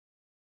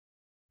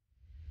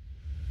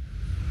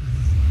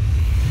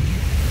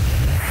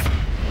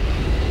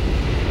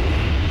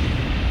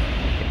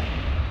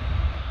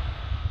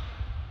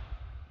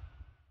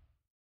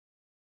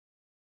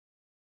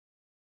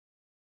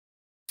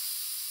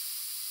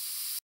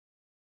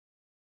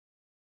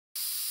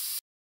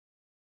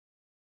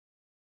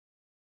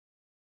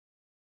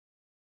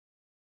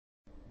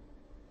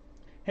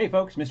Hey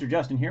folks, Mr.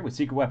 Justin here with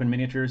Secret Weapon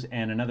Miniatures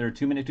and another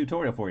 2-minute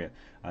tutorial for you.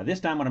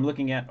 This time what I'm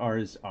looking at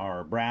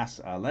are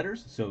brass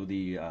letters. So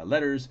the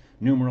letters,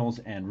 numerals,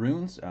 and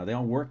runes, they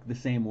all work the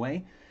same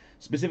way.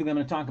 Specifically, I'm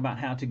going to talk about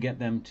how to get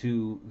them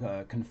to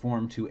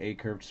conform to a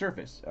curved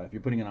surface. If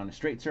you're putting it on a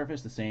straight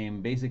surface, the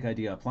same basic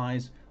idea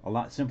applies. A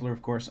lot simpler,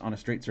 of course, on a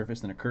straight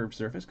surface than a curved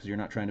surface because you're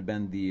not trying to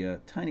bend the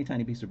tiny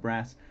piece of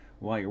brass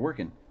while you're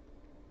working.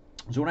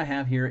 So what I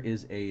have here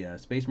is a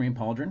Space Marine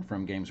Pauldron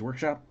from Games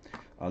Workshop,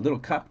 a little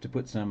cup to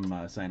put some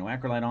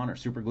cyanoacrylate on or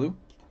super glue,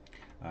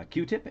 a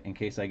Q-tip in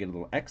case I get a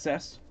little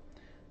excess,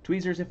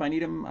 tweezers if I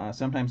need them.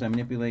 Sometimes I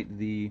manipulate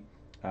the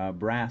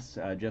brass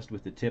just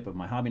with the tip of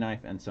my hobby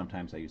knife, and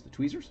sometimes I use the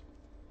tweezers.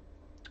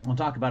 We'll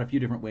talk about a few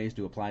different ways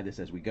to apply this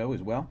as we go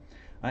as well.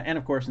 And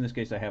of course, in this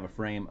case, I have a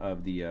frame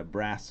of the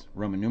brass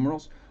Roman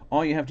numerals.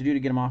 All you have to do to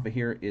get them off of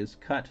here is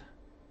cut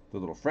the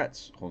little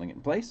frets holding it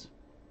in place.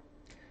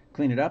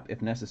 Clean it up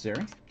if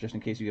necessary, just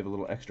in case you have a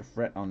little extra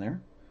fret on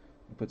there.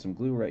 I'll put some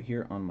glue right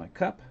here on my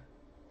cup.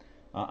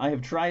 I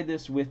have tried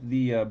this with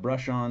the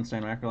brush-on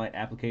cyanoacrylate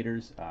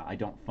applicators. I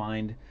don't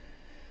find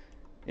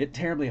it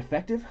terribly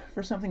effective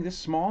for something this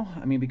small.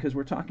 I mean, because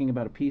we're talking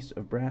about a piece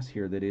of brass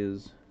here that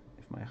is,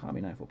 if my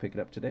hobby knife will pick it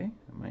up today,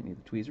 I might need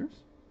the tweezers.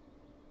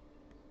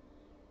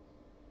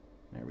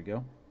 There we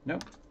go.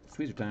 Nope,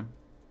 tweezer time.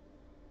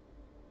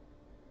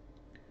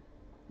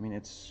 I mean,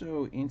 it's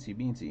so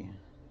eensy-beensy.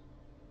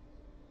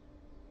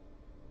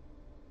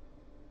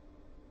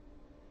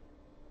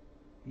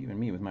 Even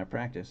me with my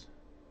practice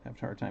have a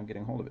hard time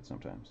getting hold of it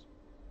sometimes.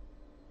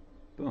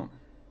 Boom.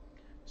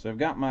 So I've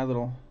got my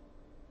little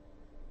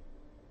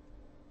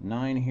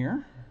 9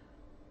 here.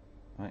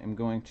 I am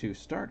going to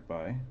start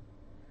by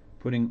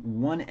putting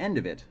one end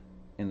of it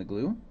in the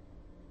glue,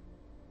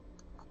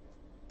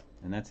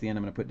 and that's the end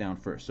I'm going to put down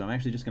first. So I'm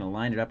actually just going to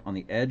line it up on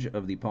the edge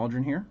of the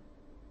pauldron here.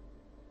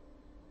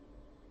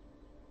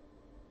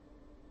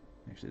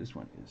 Actually, this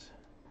one is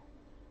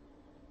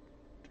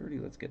dirty.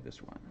 Let's get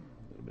this one.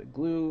 A little bit of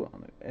glue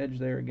on the edge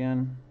there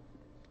again,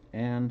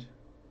 and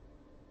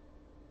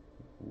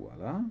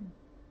voila.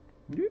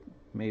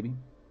 Maybe.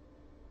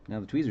 Now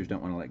the tweezers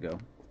don't want to let go.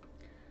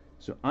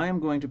 So I am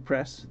going to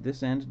press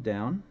this end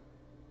down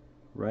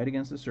right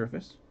against the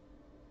surface.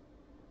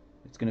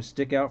 It's going to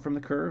stick out from the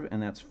curve,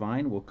 and that's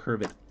fine. We'll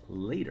curve it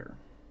later.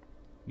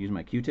 Use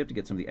my Q-tip to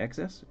get some of the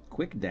excess.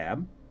 Quick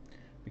dab,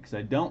 because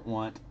I don't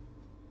want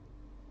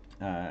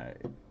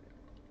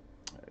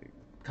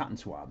cotton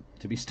swab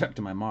to be stuck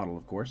to my model,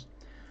 of course.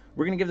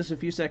 We're going to give this a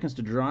few seconds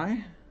to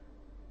dry.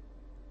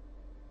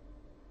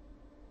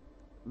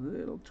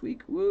 Little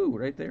tweak, woo,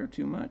 right there,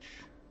 too much.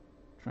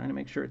 Trying to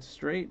make sure it's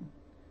straight.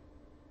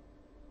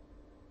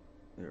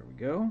 There we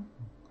go.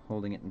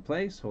 Holding it in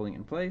place, holding it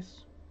in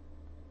place.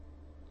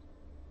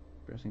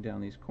 Pressing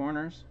down these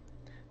corners.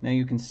 Now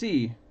you can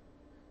see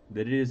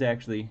that it is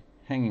actually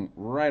hanging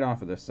right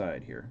off of the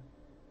side here.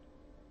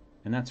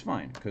 And that's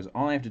fine, because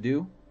all I have to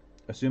do,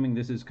 assuming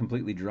this is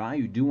completely dry,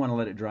 you do want to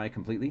let it dry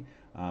completely.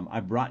 I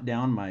brought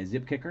down my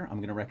zip kicker. I'm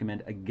going to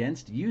recommend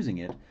against using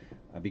it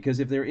because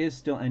if there is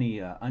still any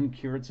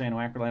uncured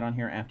cyanoacrylate on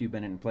here after you've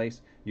been in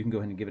place, you can go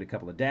ahead and give it a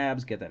couple of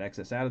dabs, get that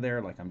excess out of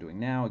there like I'm doing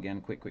now. Again,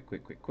 quick,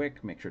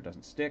 make sure it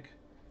doesn't stick.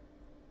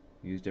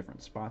 Use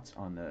different spots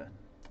on the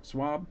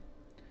swab.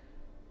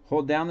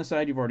 Hold down the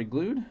side you've already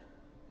glued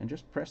and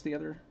just press the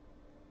other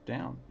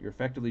down. You're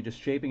effectively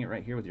just shaping it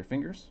right here with your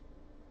fingers.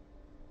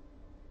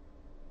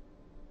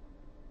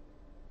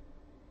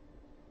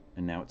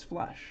 And now it's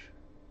flush.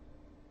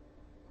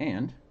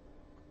 And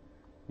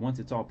once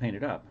it's all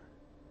painted up,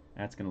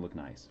 that's going to look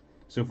nice.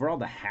 So for all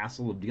the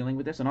hassle of dealing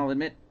with this, and I'll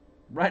admit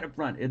right up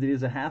front, it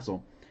is a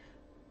hassle,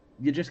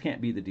 you just can't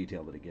beat the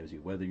detail that it gives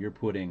you. Whether you're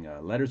putting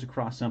letters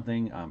across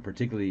something,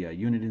 particularly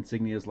unit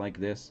insignias like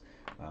this,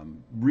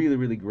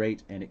 really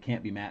great, and it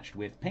can't be matched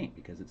with paint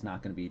because it's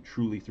not going to be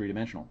truly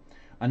three-dimensional.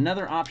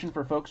 Another option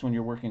for folks when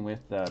you're working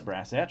with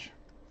brass etch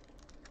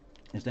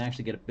is to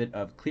actually get a bit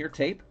of clear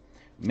tape.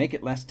 Make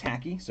it less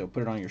tacky, so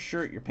put it on your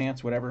shirt, your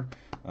pants, whatever.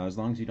 As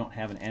long as you don't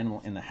have an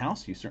animal in the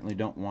house, you certainly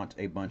don't want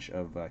a bunch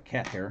of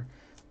cat hair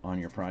on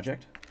your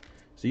project.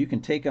 So you can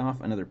take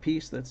off another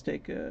piece. Let's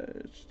take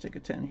a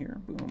 10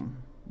 here. Boom.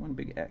 One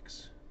big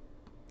X.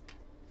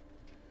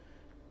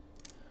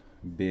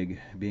 Big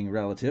being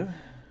relative.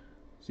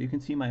 So you can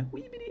see my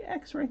wee bitty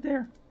X right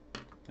there.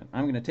 And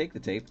I'm going to take the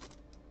tape.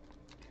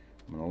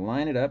 I'm going to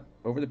line it up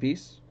over the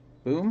piece.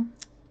 Boom.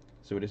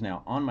 So it is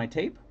now on my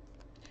tape.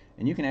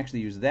 And you can actually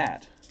use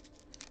that.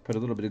 Put a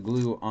little bit of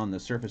glue on the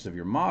surface of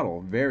your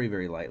model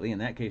very lightly. In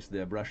that case,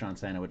 the brush-on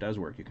cyano, it does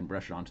work. You can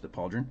brush it onto the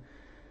pauldron.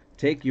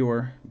 Take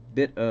your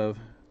bit of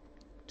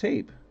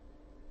tape,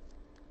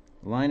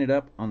 line it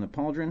up on the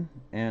pauldron,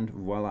 and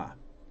voila.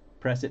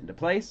 Press it into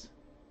place,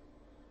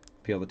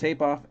 peel the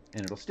tape off,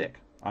 and it'll stick.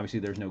 Obviously,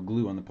 there's no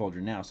glue on the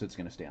pauldron now, so it's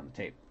going to stay on the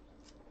tape.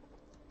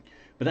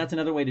 But that's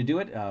another way to do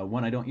it.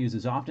 One I don't use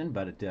as often,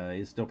 but it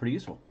is still pretty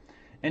useful.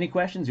 Any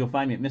questions, you'll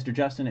find me at Mr.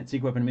 Justin at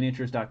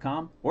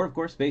secretweaponminiatures.com or, of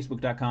course,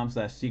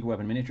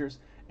 facebook.com/secretweaponminiatures.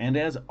 And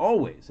as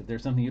always, if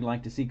there's something you'd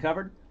like to see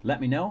covered,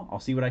 let me know. I'll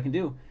see what I can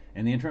do.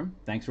 In the interim,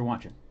 thanks for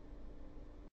watching.